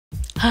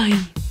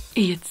Hi,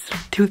 it's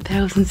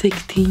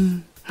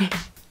 2016.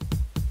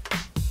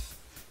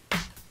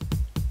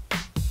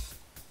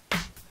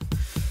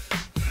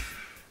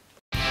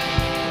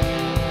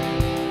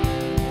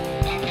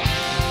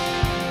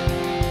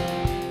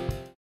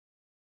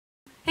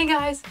 Hey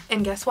guys,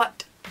 and guess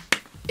what?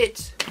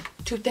 It's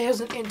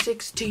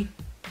 2016.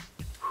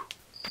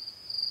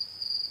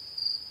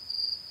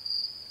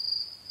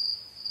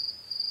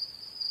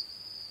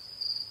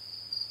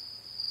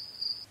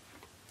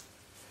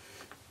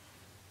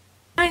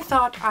 I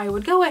thought I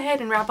would go ahead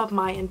and wrap up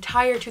my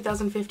entire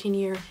 2015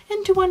 year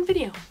into one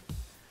video.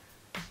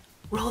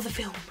 Roll the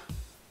film.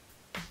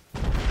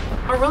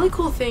 A really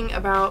cool thing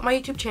about my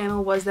YouTube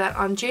channel was that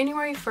on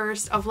January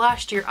 1st of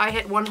last year I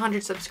hit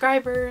 100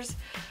 subscribers.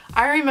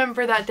 I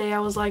remember that day I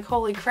was like,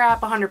 holy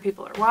crap, 100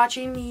 people are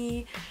watching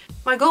me.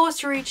 My goal was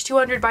to reach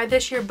 200 by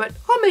this year, but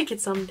I'll make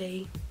it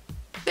someday.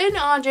 Then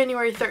on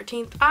January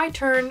 13th I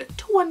turned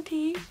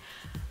 20.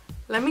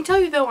 Let me tell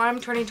you though, I'm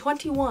turning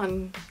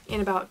 21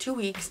 in about 2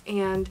 weeks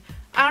and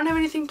I don't have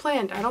anything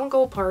planned. I don't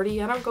go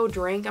party, I don't go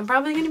drink. I'm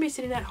probably going to be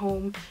sitting at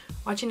home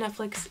watching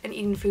Netflix and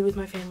eating food with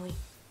my family.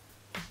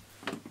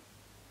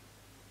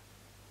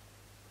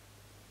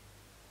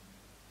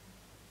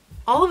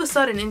 All of a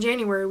sudden in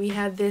January we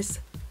had this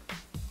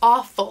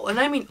awful, and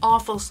I mean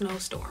awful,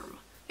 snowstorm.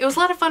 It was a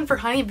lot of fun for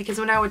Honey because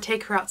when I would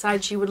take her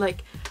outside she would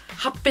like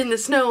hop in the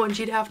snow and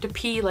she'd have to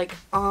pee like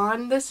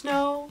on the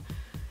snow.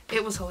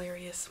 It was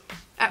hilarious.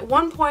 At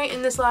one point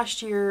in this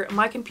last year,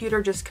 my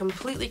computer just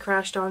completely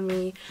crashed on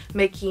me,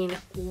 making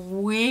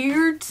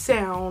weird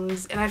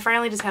sounds, and I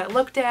finally just had it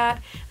looked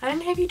at. I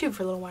didn't have YouTube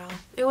for a little while.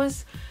 It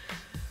was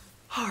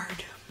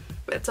hard,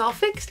 but it's all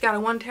fixed. Got a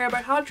 1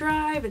 terabyte hard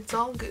drive. It's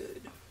all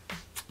good.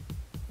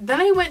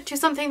 Then I went to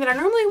something that I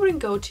normally wouldn't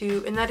go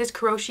to, and that is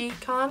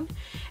KaroshiCon.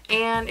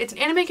 And it's an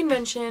anime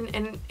convention,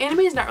 and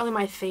anime is not really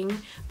my thing,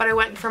 but I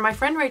went for my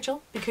friend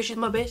Rachel because she's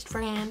my best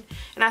friend,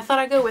 and I thought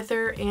I'd go with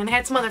her, and I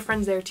had some other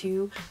friends there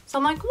too. So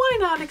I'm like, why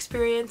not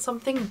experience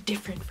something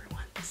different for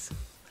once?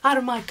 Out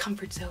of my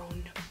comfort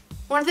zone.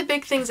 One of the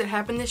big things that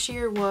happened this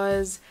year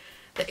was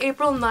the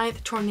April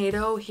 9th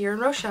tornado here in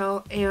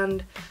Rochelle,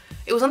 and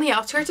it was on the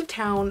outskirts of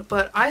town,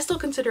 but I still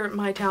consider it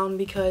my town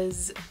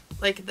because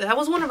like that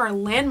was one of our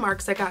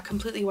landmarks that got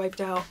completely wiped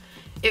out.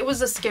 It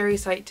was a scary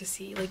sight to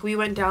see. Like we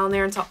went down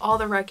there and saw all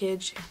the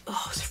wreckage.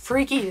 Oh, it was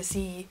freaky to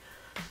see.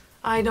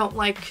 I don't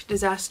like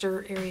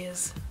disaster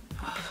areas.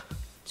 Oh,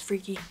 it's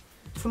freaky.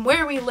 From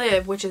where we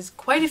live, which is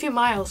quite a few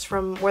miles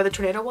from where the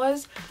tornado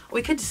was,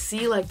 we could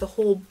see like the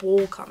whole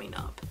bowl coming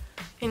up.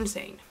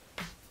 Insane.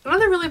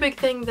 Another really big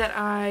thing that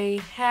I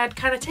had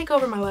kind of take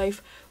over my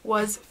life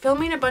was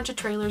filming a bunch of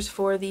trailers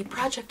for the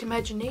Project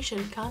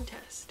Imagination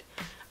contest.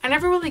 I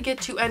never really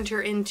get to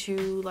enter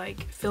into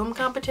like film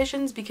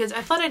competitions because I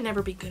thought I'd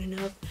never be good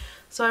enough.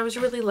 So I was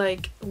really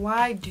like,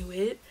 why do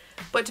it?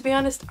 But to be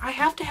honest, I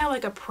have to have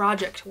like a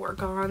project to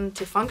work on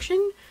to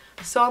function.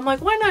 So I'm like,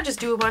 why not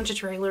just do a bunch of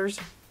trailers?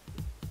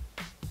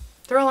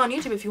 They're all on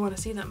YouTube if you want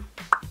to see them.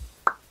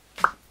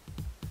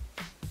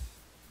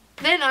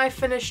 Then I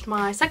finished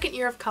my second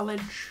year of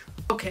college.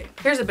 Okay,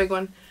 here's a big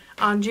one.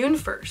 On June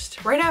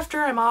 1st, right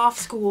after I'm off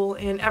school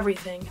and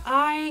everything,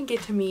 I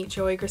get to meet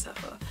Joey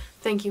Graceffa.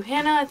 Thank you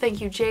Hannah, thank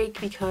you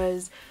Jake,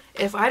 because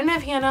if I didn't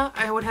have Hannah,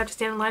 I would have to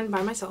stand in line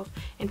by myself.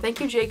 And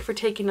thank you Jake for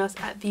taking us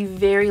at the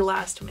very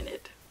last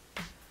minute.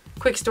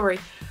 Quick story.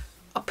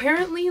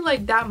 Apparently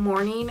like that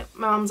morning,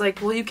 my mom's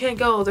like, well you can't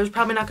go, there's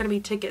probably not going to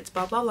be tickets,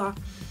 blah blah blah.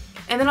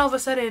 And then all of a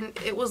sudden,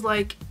 it was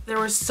like there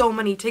were so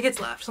many tickets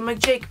left. So I'm like,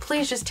 Jake,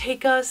 please just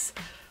take us.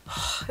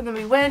 And then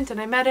we went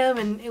and I met him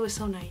and it was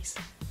so nice.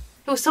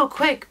 It was so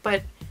quick,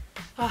 but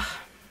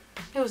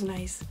it was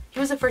nice.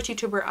 He was the first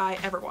YouTuber I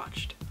ever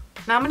watched.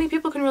 Not many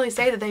people can really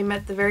say that they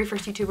met the very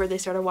first YouTuber they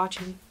started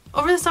watching.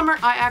 Over the summer,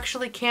 I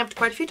actually camped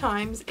quite a few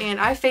times and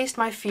I faced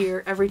my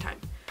fear every time.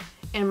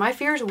 And my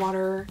fear is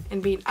water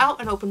and being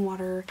out in open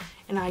water,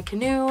 and I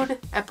canoed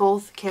at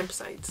both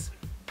campsites.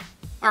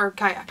 Or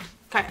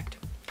kayaked.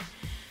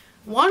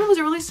 One was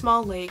a really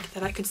small lake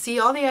that I could see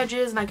all the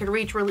edges and I could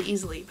reach really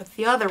easily, but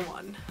the other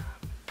one,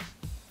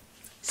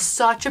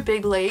 such a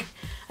big lake.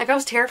 Like I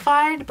was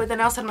terrified, but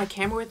then I also had my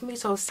camera with me,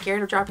 so I was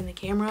scared of dropping the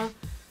camera,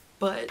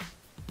 but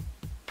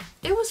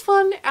it was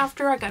fun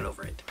after I got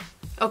over it.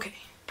 Okay,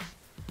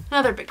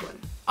 another big one.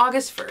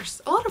 August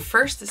 1st. A lot of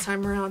firsts this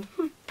time around.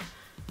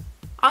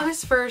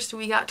 August 1st,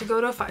 we got to go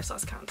to a 5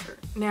 Sauce concert.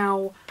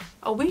 Now,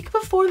 a week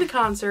before the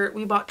concert,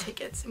 we bought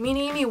tickets. Me and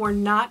Amy were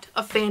not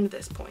a fan at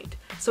this point.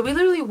 So we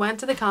literally went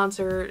to the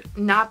concert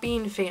not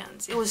being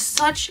fans. It was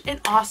such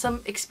an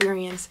awesome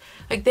experience.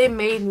 Like they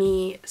made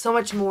me so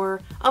much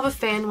more of a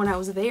fan when I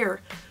was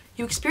there.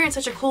 You experience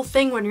such a cool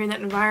thing when you're in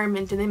that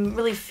environment, and they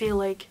really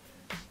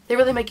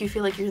make you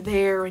feel like you're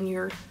there and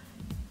you're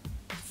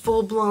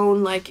full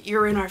blown, like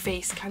you're in our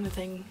face kind of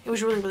thing. It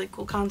was a really, really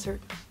cool concert.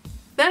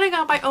 Then I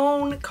got my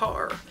own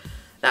car.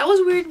 That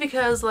was weird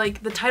because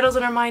like the title's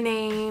under my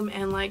name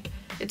and like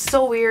it's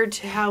so weird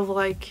to have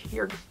like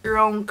your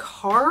own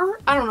car.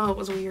 I don't know, it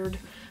was weird.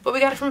 But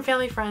we got it from a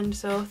family friend,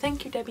 so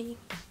thank you Debbie.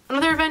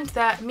 Another event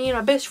that me and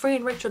my best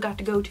friend Rachel got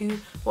to go to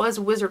was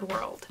Wizard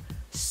World.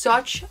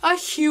 Such a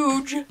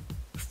huge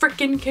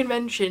freaking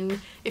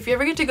convention. If you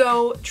ever get to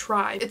go,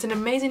 try. It's an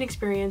amazing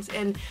experience,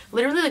 and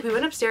literally, like, we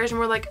went upstairs and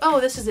we're like, oh,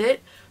 this is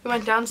it. We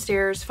went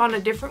downstairs, found a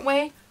different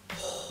way,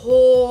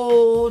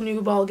 whole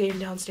new ball game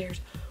downstairs.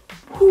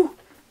 Whew.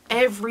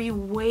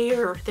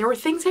 Everywhere. There were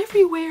things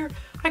everywhere.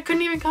 I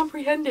couldn't even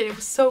comprehend it. It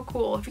was so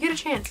cool. If you get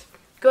a chance,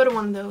 go to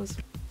one of those.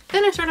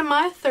 Then I started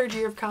my 3rd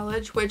year of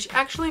college, which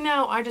actually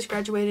now I just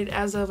graduated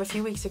as of a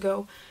few weeks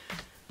ago.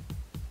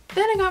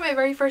 Then I got my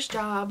very first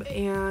job,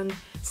 and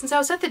since I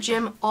was at the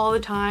gym all the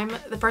time,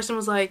 the person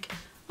was like,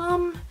 are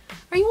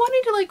you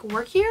wanting to like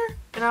work here?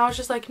 And I was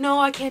just like, no,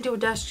 I can't do a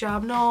desk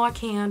job. No, I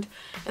can't.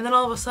 And then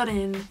all of a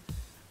sudden,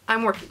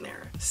 I'm working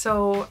there.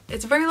 So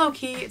it's very low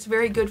key. It's a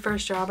very good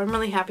first job. I'm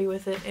really happy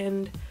with it.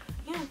 And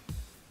yeah,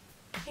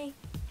 hey,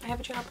 I have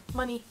a job.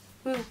 Money.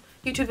 Woo.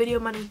 YouTube video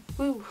money.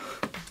 Woo.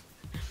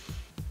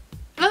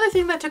 Another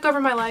thing that took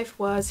over my life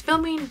was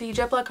filming the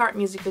Jet Black Heart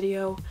music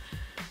video.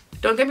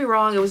 Don't get me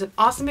wrong, it was an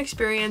awesome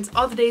experience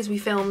all the days we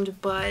filmed,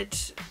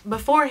 but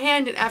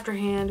beforehand and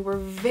afterhand were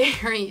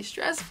very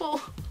stressful.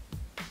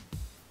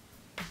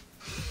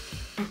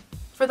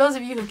 For those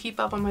of you who keep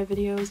up on my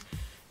videos,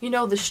 you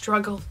know the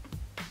struggle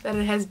that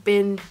it has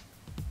been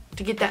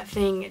to get that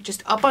thing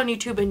just up on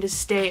YouTube and to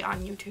stay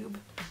on YouTube.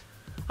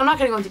 I'm not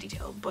going to go into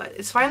detail, but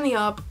it's finally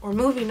up, we're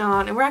moving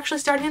on, and we're actually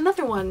starting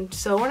another one,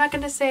 so we're not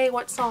going to say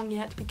what song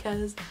yet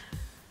because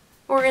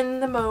we're in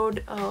the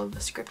mode of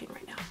scripting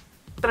right now.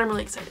 But I'm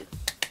really excited.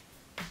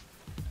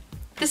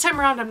 This time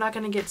around, I'm not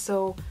going to get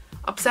so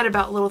upset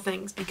about little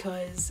things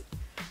because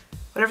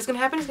whatever's going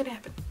to happen is going to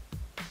happen.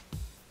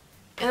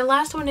 And the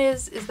last one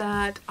is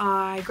that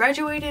I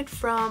graduated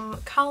from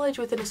college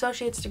with an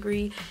associate's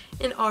degree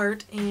in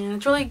art, and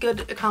it's a really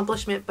good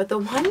accomplishment. But the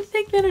one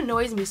thing that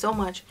annoys me so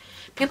much,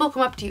 people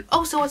come up to you,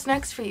 oh, so what's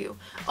next for you?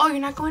 Oh, you're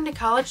not going to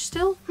college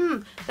still?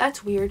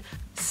 That's weird.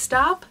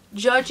 Stop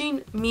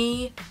judging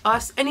me,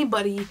 us,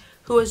 anybody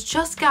who has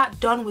just got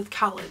done with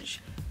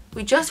college.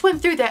 We just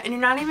went through that and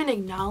you're not even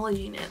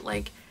acknowledging it.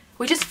 Like,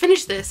 we just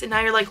finished this and now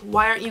you're like,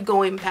 why aren't you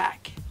going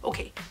back?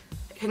 Okay,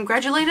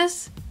 congratulate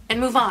us and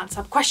move on.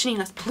 Stop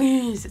questioning us,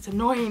 please. It's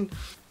annoying.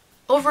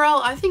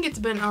 Overall, I think it's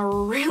been a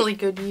really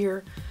good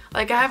year.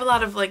 Like, I have a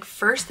lot of like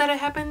firsts that have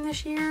happened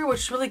this year,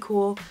 which is really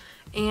cool.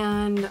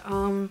 And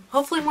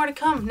hopefully more to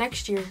come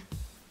next year.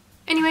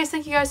 Anyways,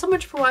 thank you guys so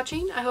much for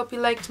watching. I hope you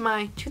liked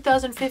my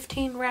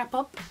 2015 wrap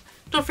up.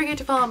 Don't forget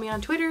to follow me on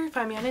Twitter,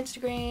 find me on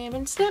Instagram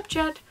and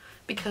Snapchat,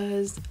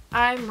 because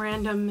I'm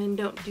random and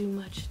don't do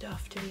much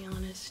stuff, to be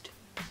honest.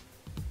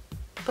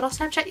 But I'll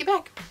Snapchat you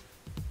back.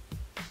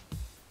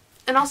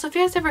 And also, if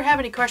you guys ever have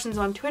any questions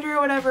on Twitter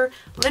or whatever,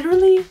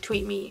 literally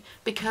tweet me,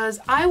 because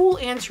I will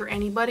answer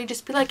anybody.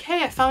 Just be like,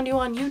 hey, I found you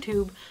on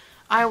YouTube.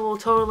 I will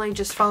totally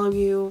just follow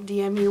you,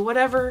 DM you,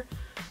 whatever.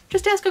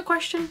 Just ask a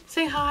question,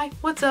 say hi,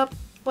 what's up,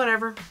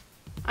 whatever.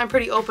 I'm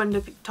pretty open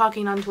to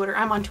talking on Twitter.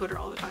 I'm on Twitter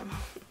all the time.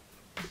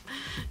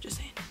 Just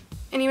saying.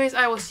 Anyways,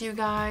 I will see you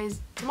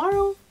guys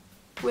tomorrow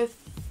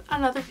with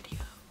another video.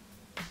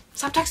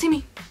 Stop texting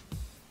me.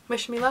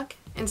 Wish me luck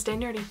and stay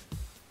nerdy.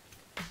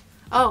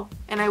 Oh,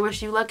 and I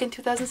wish you luck in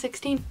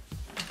 2016.